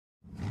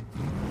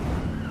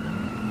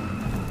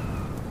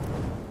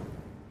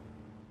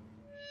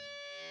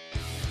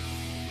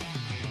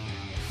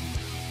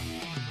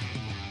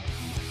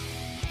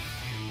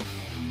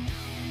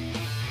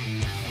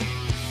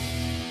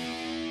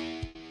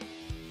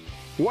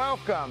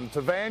Welcome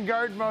to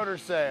Vanguard Motor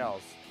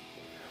Sales.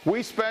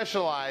 We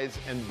specialize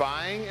in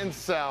buying and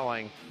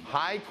selling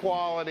high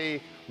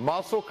quality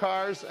muscle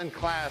cars and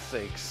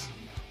classics.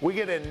 We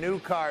get in new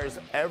cars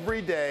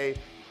every day,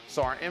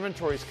 so our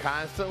inventory is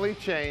constantly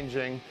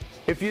changing.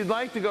 If you'd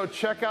like to go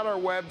check out our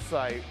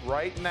website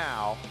right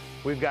now,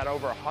 we've got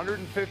over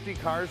 150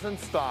 cars in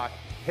stock.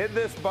 Hit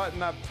this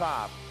button up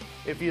top.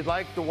 If you'd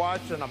like to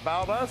watch an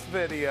About Us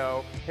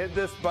video, hit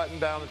this button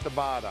down at the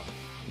bottom.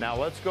 Now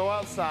let's go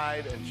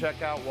outside and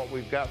check out what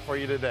we've got for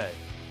you today.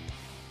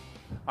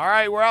 All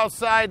right, we're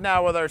outside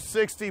now with our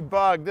 60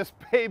 Bug. This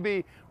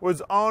baby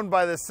was owned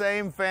by the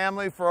same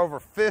family for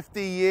over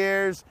 50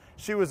 years.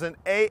 She was an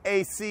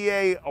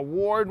AACA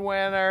award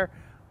winner.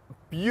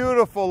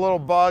 Beautiful little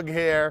bug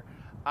here.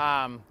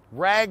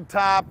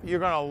 Ragtop, you're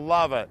gonna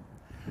love it.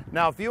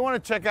 Now, if you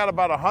want to check out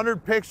about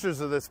 100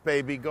 pictures of this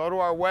baby, go to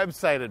our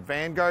website at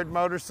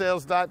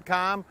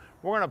vanguardmotorsales.com.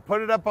 We're going to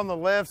put it up on the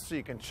lift so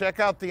you can check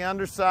out the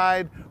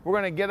underside. We're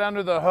going to get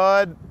under the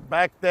hood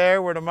back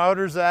there where the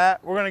motor's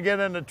at. We're going to get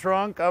in the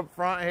trunk up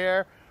front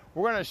here.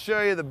 We're going to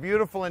show you the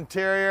beautiful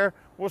interior.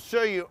 We'll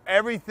show you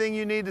everything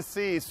you need to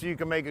see so you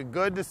can make a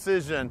good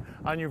decision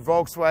on your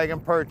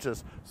Volkswagen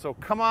purchase. So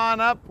come on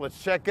up,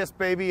 let's check this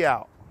baby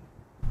out.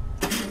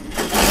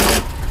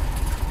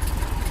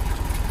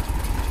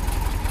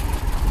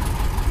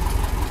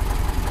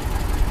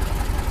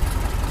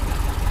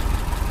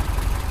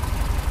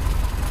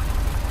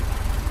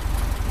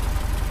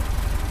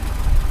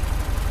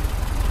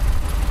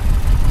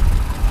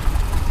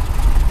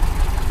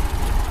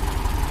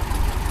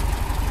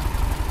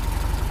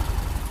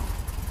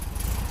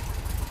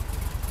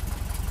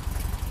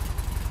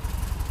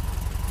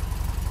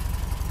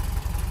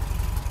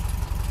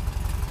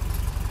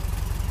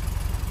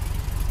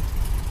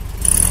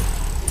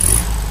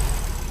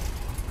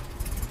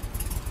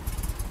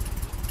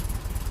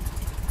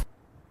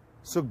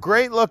 So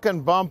great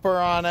looking bumper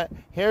on it.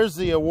 Here's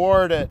the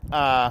award it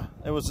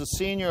was a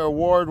senior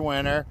award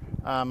winner.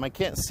 I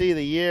can't see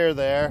the year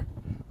there.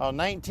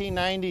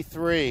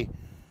 1993.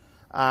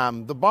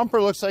 The bumper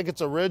looks like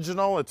it's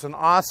original. It's an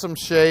awesome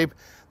shape.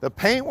 The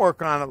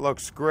paintwork on it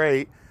looks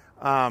great.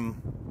 The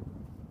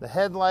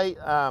headlight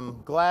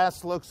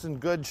glass looks in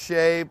good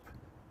shape.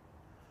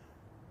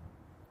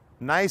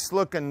 Nice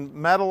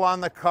looking metal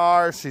on the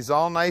car. She's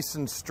all nice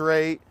and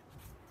straight.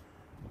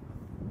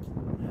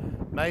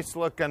 Nice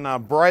looking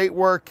bright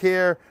work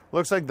here.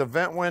 Looks like the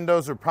vent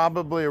windows are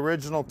probably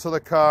original to the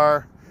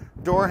car.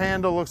 Door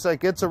handle looks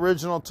like it's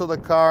original to the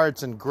car.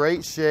 It's in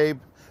great shape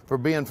for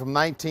being from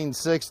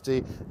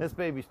 1960. This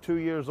baby's 2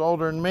 years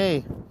older than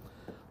me.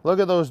 Look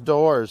at those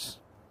doors.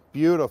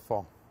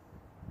 Beautiful.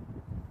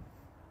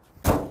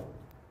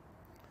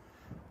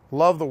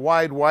 Love the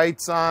wide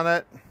whites on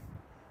it.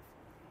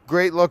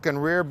 Great looking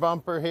rear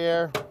bumper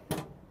here.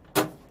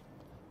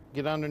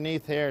 Get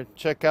underneath here,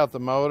 check out the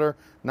motor.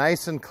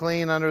 Nice and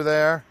clean under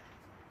there.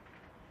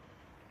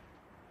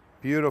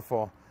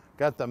 Beautiful.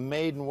 Got the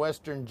Made in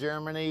Western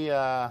Germany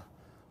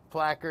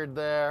placard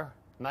there.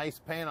 Nice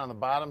paint on the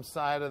bottom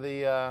side of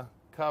the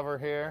cover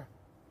here.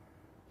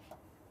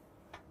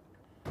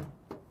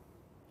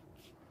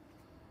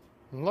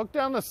 And look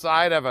down the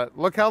side of it.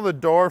 Look how the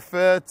door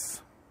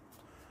fits.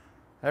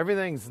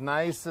 Everything's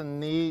nice and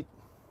neat.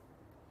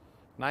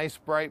 Nice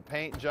bright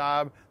paint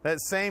job. That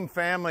same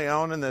family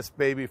owning this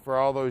baby for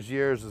all those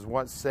years is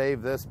what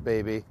saved this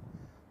baby.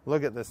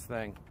 Look at this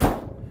thing.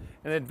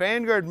 And at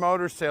Vanguard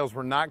Motor Sales,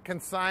 we're not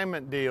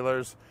consignment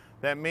dealers.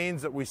 That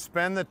means that we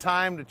spend the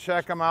time to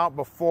check them out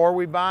before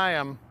we buy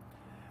them.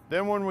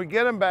 Then when we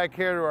get them back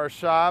here to our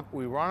shop,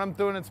 we run them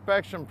through an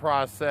inspection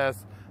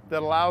process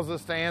that allows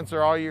us to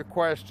answer all your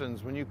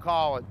questions when you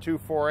call at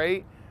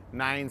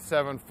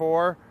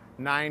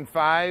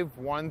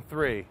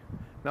 248-974-9513.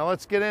 Now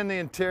let's get in the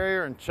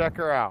interior and check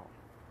her out.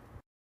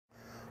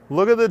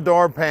 Look at the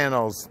door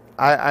panels.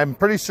 I'm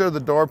pretty sure the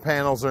door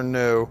panels are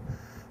new.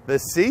 The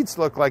seats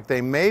look like they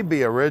may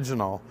be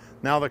original.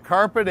 Now the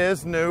carpet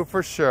is new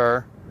for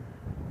sure.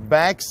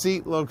 Back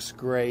seat looks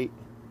great.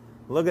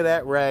 Look at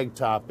that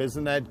ragtop.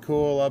 Isn't that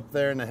cool up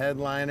there in the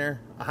headliner?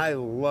 I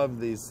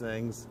love these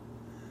things.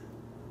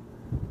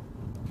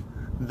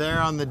 There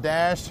on the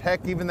dash,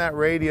 heck, even that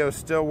radio's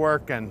still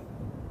working.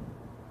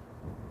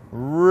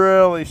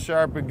 Really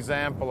sharp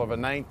example of a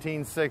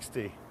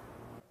 1960.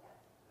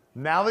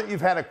 Now that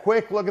you've had a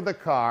quick look at the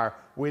car,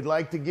 we'd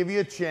like to give you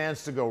a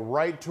chance to go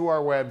right to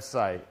our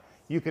website.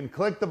 You can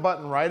click the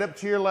button right up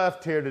to your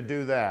left here to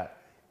do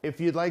that.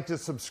 If you'd like to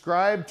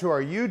subscribe to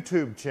our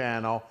YouTube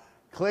channel,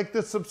 click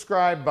the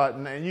subscribe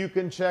button and you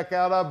can check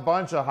out a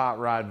bunch of hot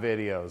rod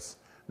videos.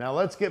 Now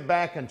let's get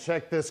back and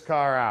check this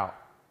car out.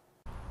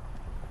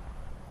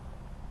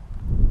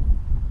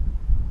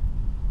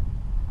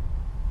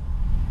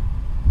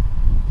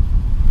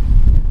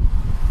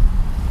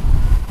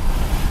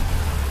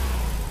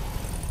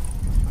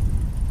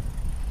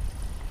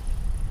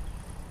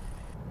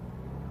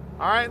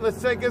 All right, let's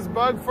take this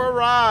bug for a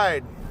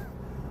ride.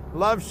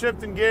 Love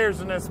shifting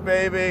gears in this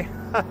baby.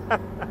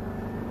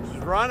 Just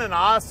running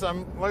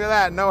awesome. Look at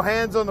that, no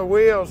hands on the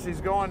wheel.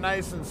 She's going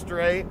nice and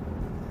straight.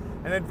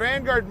 And at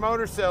Vanguard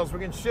Motor Sales, we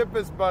can ship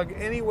this bug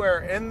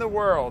anywhere in the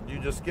world. You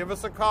just give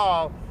us a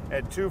call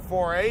at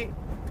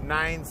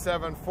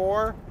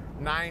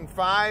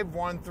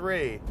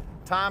 248-974-9513.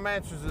 Tom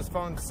answers his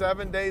phone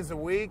 7 days a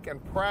week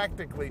and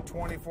practically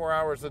 24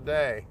 hours a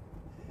day.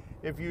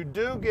 If you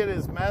do get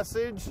his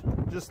message,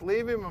 just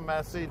leave him a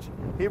message.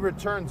 He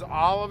returns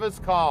all of his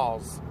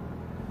calls.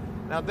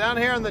 Now down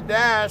here on the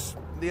dash,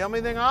 the only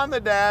thing on the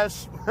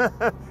dash,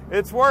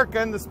 it's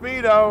working, the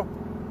speedo.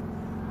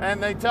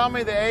 And they tell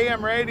me the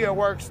AM radio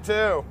works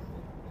too.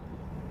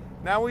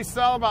 Now we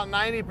sell about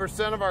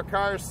 90% of our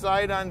cars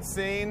sight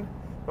unseen,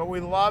 but we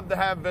love to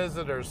have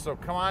visitors. So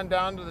come on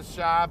down to the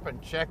shop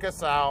and check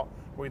us out.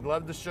 We'd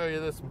love to show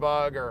you this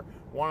bug or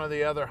one of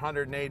the other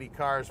 180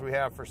 cars we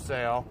have for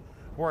sale.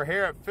 We're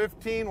here at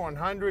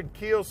 15100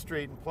 Keel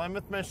Street in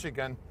Plymouth,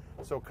 Michigan.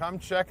 So come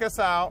check us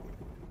out.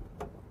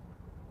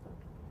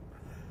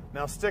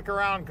 Now stick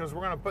around because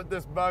we're going to put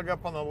this bug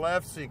up on the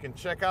left so you can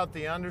check out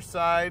the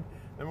underside.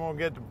 Then we'll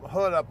get the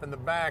hood up in the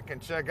back and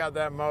check out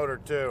that motor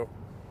too.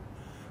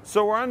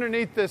 So we're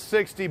underneath this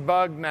 60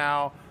 bug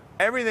now.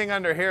 Everything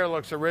under here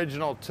looks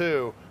original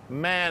too.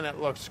 Man, it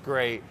looks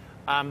great.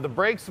 The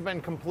brakes have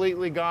been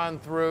completely gone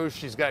through.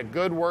 She's got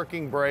good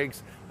working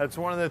brakes. That's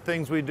one of the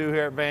things we do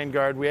here at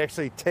Vanguard. We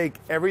actually take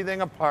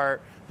everything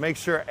apart, make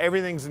sure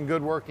everything's in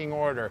good working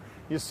order.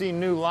 You see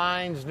new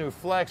lines, new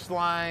flex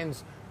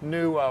lines,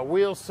 new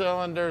wheel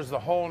cylinders, the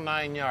whole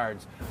 9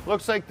 yards.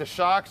 Looks like the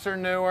shocks are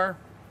newer.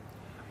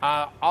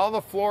 All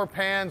the floor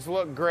pans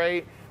look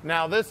great.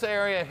 Now this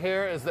area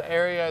here is the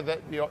area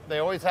that they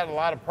always had a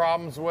lot of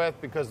problems with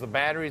because the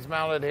battery's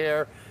mounted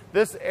here.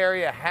 This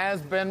area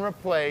has been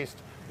replaced,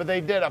 but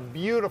they did a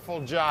beautiful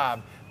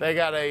job. They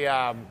got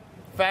a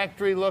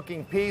factory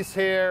looking piece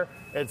here.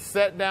 It's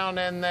set down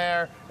in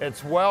there.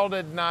 It's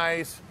welded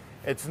nice.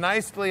 It's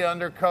nicely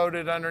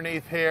undercoated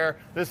underneath here.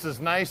 This is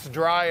nice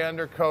dry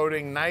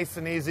undercoating, nice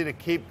and easy to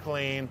keep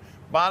clean.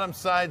 Bottom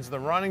sides, the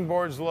running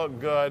boards look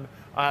good.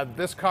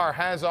 This car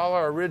has all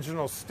our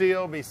original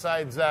steel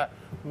besides that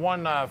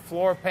one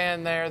floor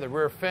pan there, the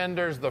rear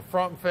fenders, the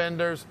front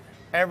fenders,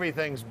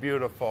 everything's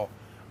beautiful.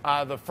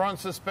 The front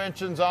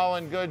suspension's all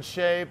in good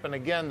shape, and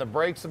again, the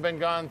brakes have been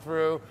gone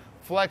through.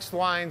 Flex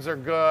lines are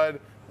good.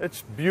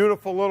 It's a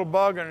beautiful little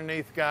bug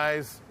underneath,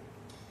 guys.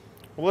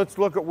 Well, let's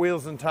look at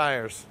wheels and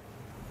tires.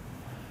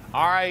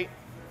 All right,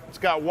 it's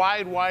got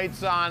wide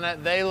whites on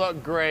it. They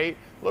look great.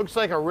 Looks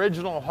like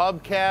original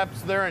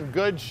hubcaps. They're in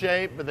good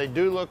shape, but they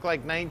do look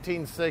like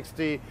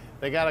 1960.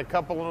 They got a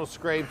couple little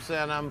scrapes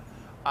in them.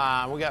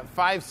 We got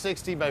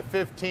 560 by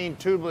 15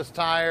 tubeless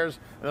tires,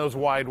 and those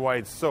wide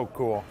whites, so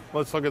cool.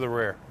 Let's look at the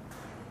rear.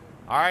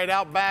 All right,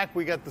 out back,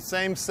 we got the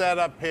same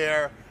setup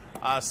here.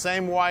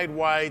 Same wide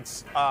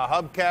whites.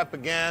 Hubcap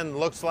again,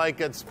 looks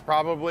like it's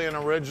probably an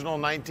original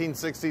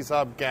 1960s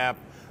hubcap.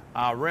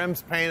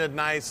 Rims painted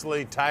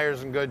nicely,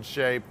 tires in good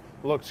shape,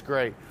 looks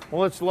great.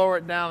 Well, let's lower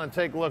it down and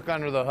take a look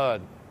under the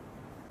hood.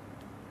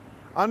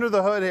 Under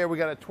the hood here, we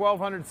got a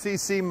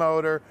 1200cc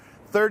motor,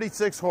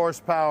 36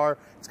 horsepower.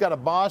 It's got a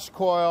Bosch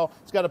coil.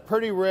 It's got a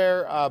pretty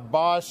rare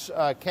Bosch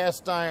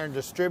cast iron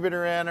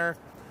distributor in her.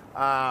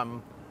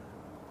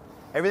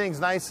 Everything's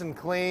nice and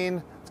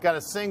clean. It's got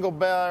a single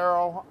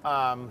barrel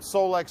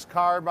Solex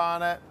carb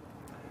on it.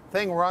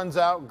 Thing runs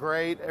out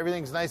great.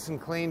 Everything's nice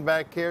and clean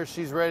back here.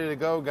 She's ready to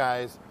go,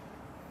 guys.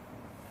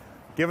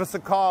 Give us a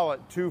call at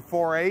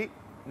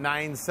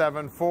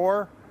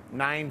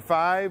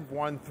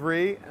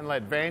 248-974-9513 and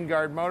let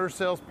Vanguard Motor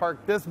Sales park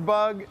this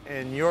bug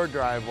in your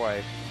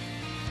driveway.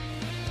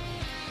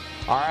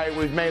 All right,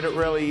 we've made it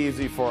really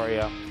easy for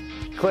you.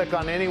 Click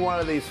on any one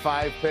of these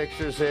 5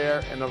 pictures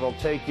here and it'll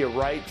take you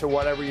right to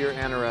whatever you're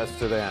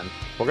interested in.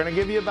 We're going to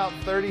give you about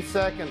 30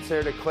 seconds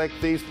here to click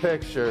these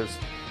pictures.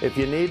 If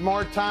you need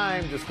more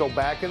time, just go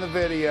back in the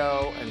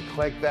video and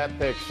click that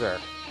picture.